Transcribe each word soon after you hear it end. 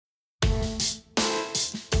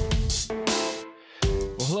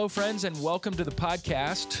Hello, friends, and welcome to the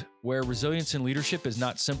podcast where resilience in leadership is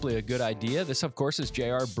not simply a good idea. This, of course, is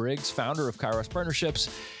J.R. Briggs, founder of Kairos Partnerships.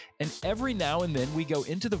 And every now and then we go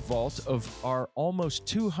into the vault of our almost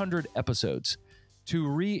 200 episodes to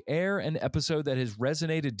re-air an episode that has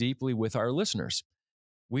resonated deeply with our listeners.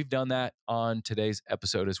 We've done that on today's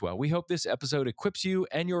episode as well. We hope this episode equips you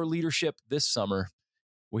and your leadership this summer.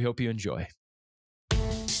 We hope you enjoy.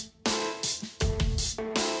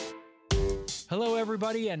 Hello,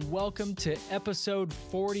 everybody, and welcome to episode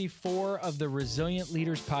 44 of the Resilient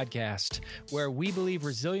Leaders Podcast, where we believe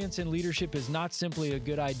resilience in leadership is not simply a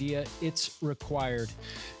good idea, it's required.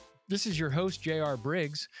 This is your host, J.R.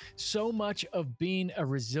 Briggs. So much of being a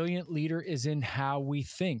resilient leader is in how we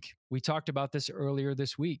think. We talked about this earlier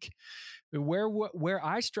this week. Where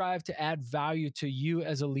I strive to add value to you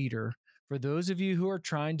as a leader, for those of you who are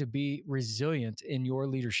trying to be resilient in your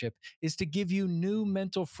leadership, is to give you new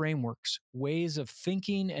mental frameworks, ways of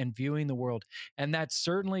thinking and viewing the world. And that's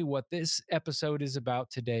certainly what this episode is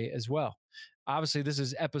about today as well. Obviously, this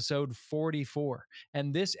is episode 44,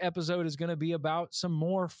 and this episode is going to be about some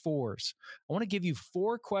more fours. I want to give you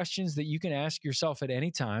 4 questions that you can ask yourself at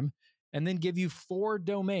any time, and then give you 4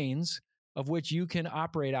 domains of which you can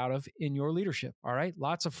operate out of in your leadership. All right,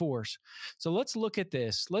 lots of 4s. So let's look at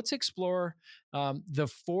this. Let's explore the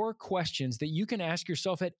 4 questions that you can ask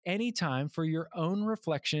yourself at any time for your own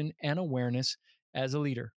reflection and awareness as a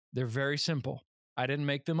leader. They're very simple. I didn't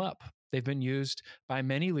make them up. They've been used by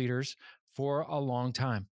many leaders for a long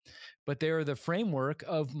time, but they are the framework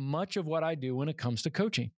of much of what I do when it comes to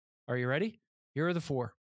coaching. Are you ready? Here are the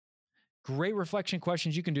 4. Great reflection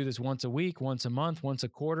questions. You can do this once a week, once a month, once a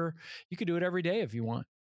quarter. You can do it every day if you want.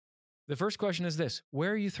 The first question is this: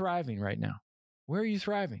 where are you thriving right now? Where are you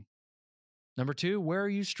thriving? Number 2, where are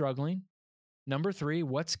you struggling? Number 3,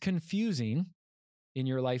 what's confusing in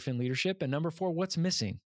your life and leadership? And number 4, what's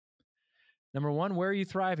missing? Number 1, where are you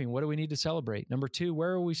thriving? What do we need to celebrate? Number 2,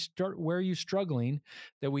 where are you struggling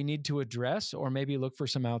that we need to address or maybe look for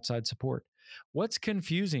some outside support? What's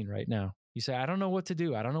confusing right now? You say, I don't know what to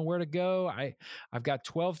do. I don't know where to go. I've got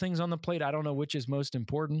 12 things on the plate. I don't know which is most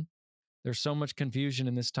important. There's so much confusion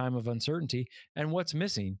in this time of uncertainty. And what's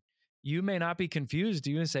missing? You may not be confused.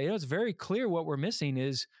 You may say, it's very clear what we're missing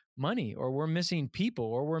is money, or we're missing people,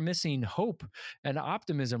 or we're missing hope and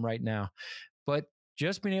optimism right now. But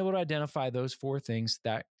just being able to identify those 4 things,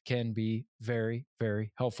 that can be very,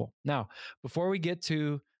 very helpful. Now, before we get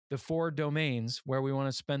to the 4 domains where we want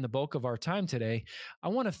to spend the bulk of our time today, I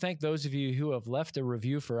want to thank those of you who have left a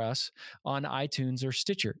review for us on iTunes or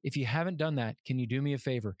Stitcher. If you haven't done that, can you do me a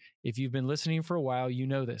favor? If you've been listening for a while, you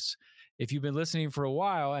know this. If you've been listening for a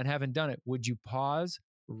while and haven't done it, would you pause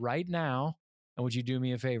right now and would you do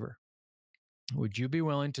me a favor? Would you be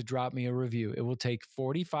willing to drop me a review? It will take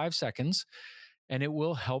 45 seconds. And it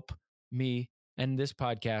will help me and this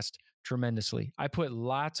podcast tremendously. I put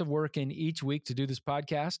lots of work in each week to do this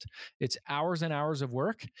podcast. It's hours and hours of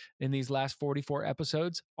work in these last 44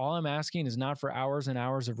 episodes. All I'm asking is not for hours and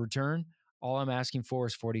hours of return. All I'm asking for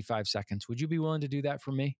is 45 seconds. Would you be willing to do that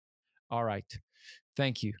for me? All right.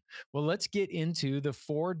 Thank you. Well, let's get into the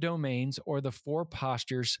 4 domains or the 4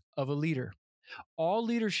 postures of a leader. All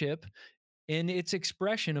leadership in its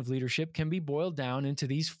expression of leadership can be boiled down into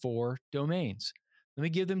these 4 domains. Let me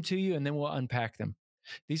give them to you and then we'll unpack them.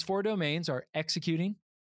 These 4 domains are executing,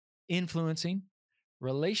 influencing,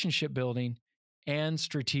 relationship building, and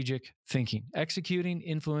strategic thinking. Executing,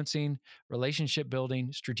 influencing, relationship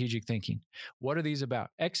building, strategic thinking. What are these about?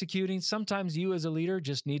 Executing, sometimes you as a leader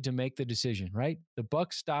just need to make the decision, right? The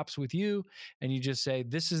buck stops with you and you just say,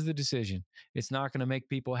 this is the decision. It's not going to make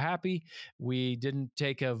people happy. We didn't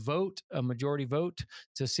take a vote, a majority vote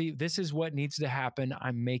to see this is what needs to happen.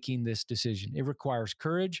 I'm making this decision. It requires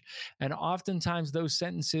courage. And oftentimes those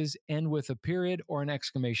sentences end with a period or an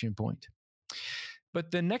exclamation point.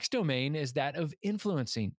 But the next domain is that of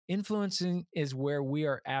influencing. Influencing is where we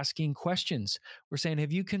are asking questions. We're saying,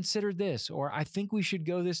 have you considered this? Or I think we should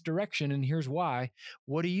go this direction, and here's why.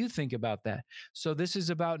 What do you think about that? So this is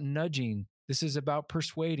about nudging. This is about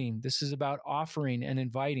persuading. This is about offering and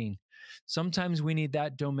inviting. Sometimes we need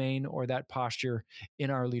that domain or that posture in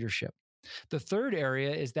our leadership. The third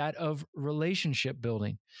area is that of relationship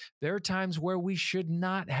building. There are times where we should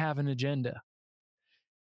not have an agenda.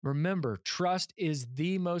 Remember, trust is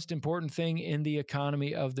the most important thing in the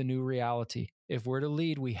economy of the new reality. If we're to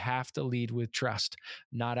lead, we have to lead with trust,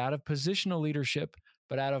 not out of positional leadership,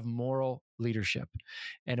 but out of moral leadership.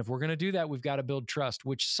 And if we're going to do that, we've got to build trust,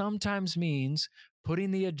 which sometimes means putting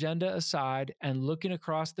the agenda aside and looking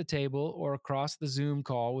across the table or across the Zoom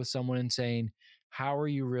call with someone and saying, how are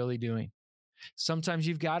you really doing? Sometimes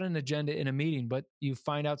you've got an agenda in a meeting, but you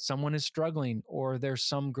find out someone is struggling or there's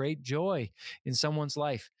some great joy in someone's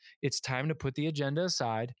life. It's time to put the agenda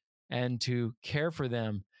aside and to care for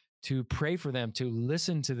them, to pray for them, to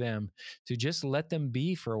listen to them, to just let them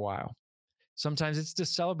be for a while. Sometimes it's to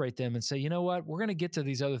celebrate them and say, you know what, we're going to get to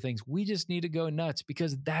these other things. We just need to go nuts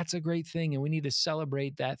because that's a great thing. And we need to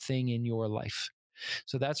celebrate that thing in your life.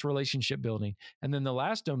 So that's relationship building. And then the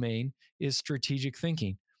last domain is strategic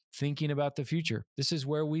thinking, thinking about the future. This is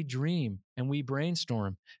where we dream and we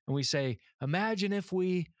brainstorm and we say, imagine if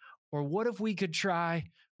we, or what if we could try,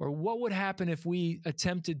 or what would happen if we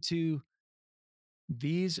attempted to.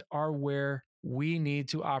 These are where we need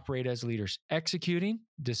to operate as leaders: executing,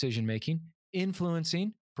 decision making;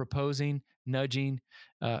 influencing, proposing, nudging,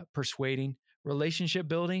 persuading; relationship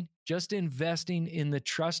building, just investing in the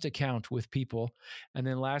trust account with people; and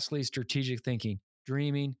then lastly, strategic thinking,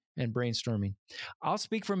 dreaming and brainstorming. I'll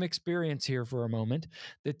speak from experience here for a moment.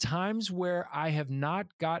 The times where I have not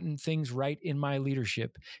gotten things right in my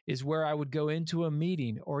leadership is where I would go into a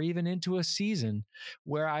meeting or even into a season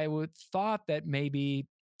where I would thought that maybe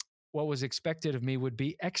what was expected of me would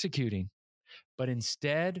be executing. But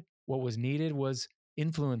instead, what was needed was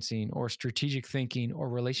influencing or strategic thinking or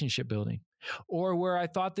relationship building. Or where I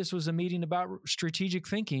thought this was a meeting about strategic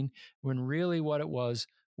thinking when really what it was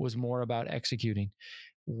more about executing.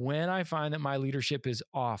 When I find that my leadership is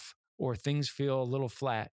off or things feel a little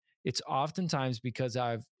flat, it's oftentimes because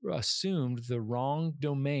I've assumed the wrong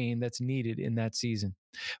domain that's needed in that season.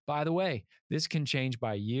 By the way, this can change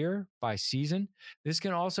by year, by season. This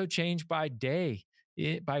can also change by day,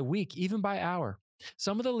 by week, even by hour.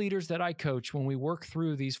 Some of the leaders that I coach, when we work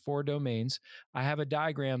through these 4 domains, I have a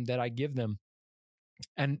diagram that I give them,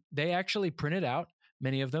 and they actually print it out,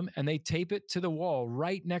 many of them, and they tape it to the wall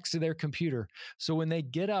right next to their computer. So when they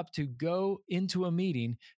get up to go into a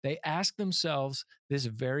meeting, they ask themselves this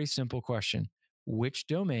very simple question: which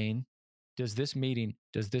domain does this meeting,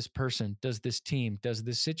 does this person, does this team, does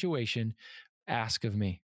this situation ask of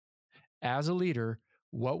me? As a leader,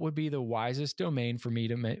 what would be the wisest domain for me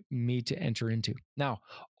to enter into? Now,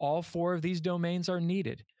 all 4 of these domains are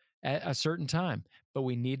needed at a certain time, but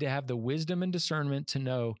we need to have the wisdom and discernment to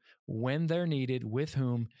know when they're needed, with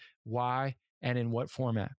whom, why, and in what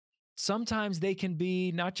format. Sometimes they can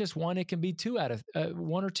be not just one, it can be 2 out of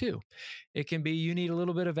 1 or 2. It can be you need a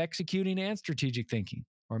little bit of executing and strategic thinking,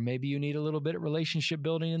 or maybe you need a little bit of relationship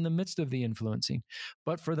building in the midst of the influencing.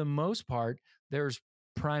 But for the most part, there's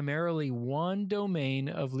primarily one domain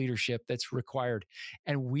of leadership that's required.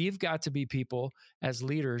 And we've got to be people as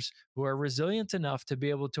leaders who are resilient enough to be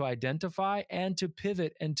able to identify and to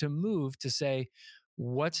pivot and to move to say,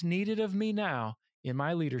 what's needed of me now in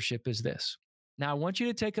my leadership is this. Now, I want you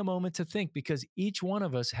to take a moment to think, because each one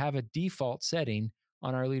of us have a default setting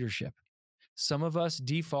on our leadership. Some of us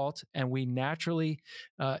default and we naturally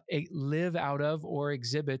live out of or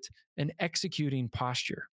exhibit an executing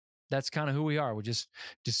posture. That's kind of who we are. We're just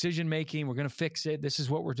decision making. We're going to fix it. This is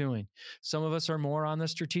what we're doing. Some of us are more on the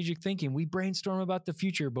strategic thinking. We brainstorm about the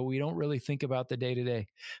future, but we don't really think about the day to day.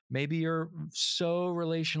 Maybe you're so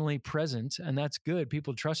relationally present, and that's good.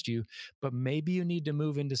 People trust you, but maybe you need to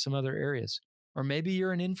move into some other areas. Or maybe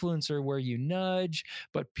you're an influencer where you nudge,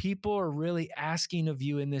 but people are really asking of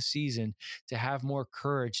you in this season to have more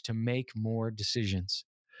courage to make more decisions.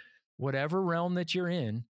 Whatever realm that you're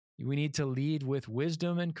in, we need to lead with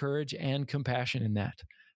wisdom and courage and compassion in that.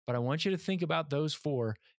 But I want you to think about those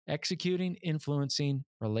 4: executing, influencing,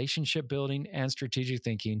 relationship building, and strategic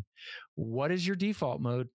thinking. What is your default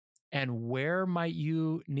mode? And where might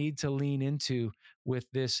you need to lean into with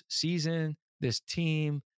this season, this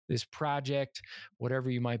team, this project,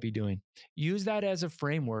 whatever you might be doing? Use that as a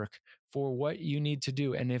framework for what you need to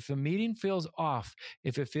do. And if a meeting feels off,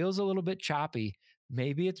 if it feels a little bit choppy,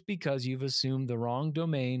 maybe it's because you've assumed the wrong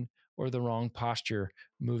domain or the wrong posture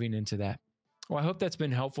moving into that. Well, I hope that's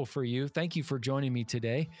been helpful for you. Thank you for joining me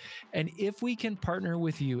today. And if we can partner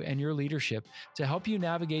with you and your leadership to help you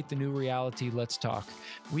navigate the new reality, let's talk.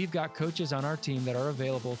 We've got coaches on our team that are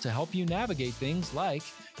available to help you navigate things like,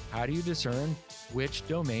 how do you discern which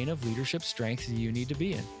domain of leadership strength you need to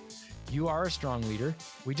be in? You are a strong leader.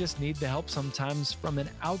 We just need the help sometimes from an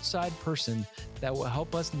outside person that will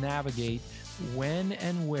help us navigate when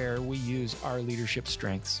and where we use our leadership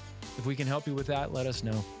strengths. If we can help you with that, let us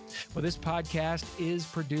know. Well, this podcast is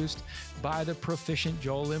produced by the proficient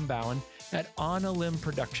Joel Limbowen at On a Limb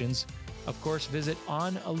Productions. Of course, visit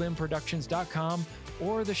onalimbproductions.com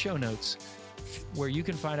or the show notes, where you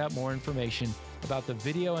can find out more information about the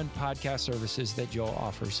video and podcast services that Joel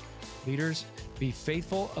offers. Leaders, be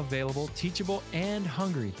faithful, available, teachable, and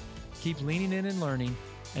hungry. Keep leaning in and learning,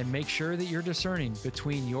 and make sure that you're discerning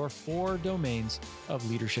between your 4 domains of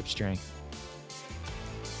leadership strength.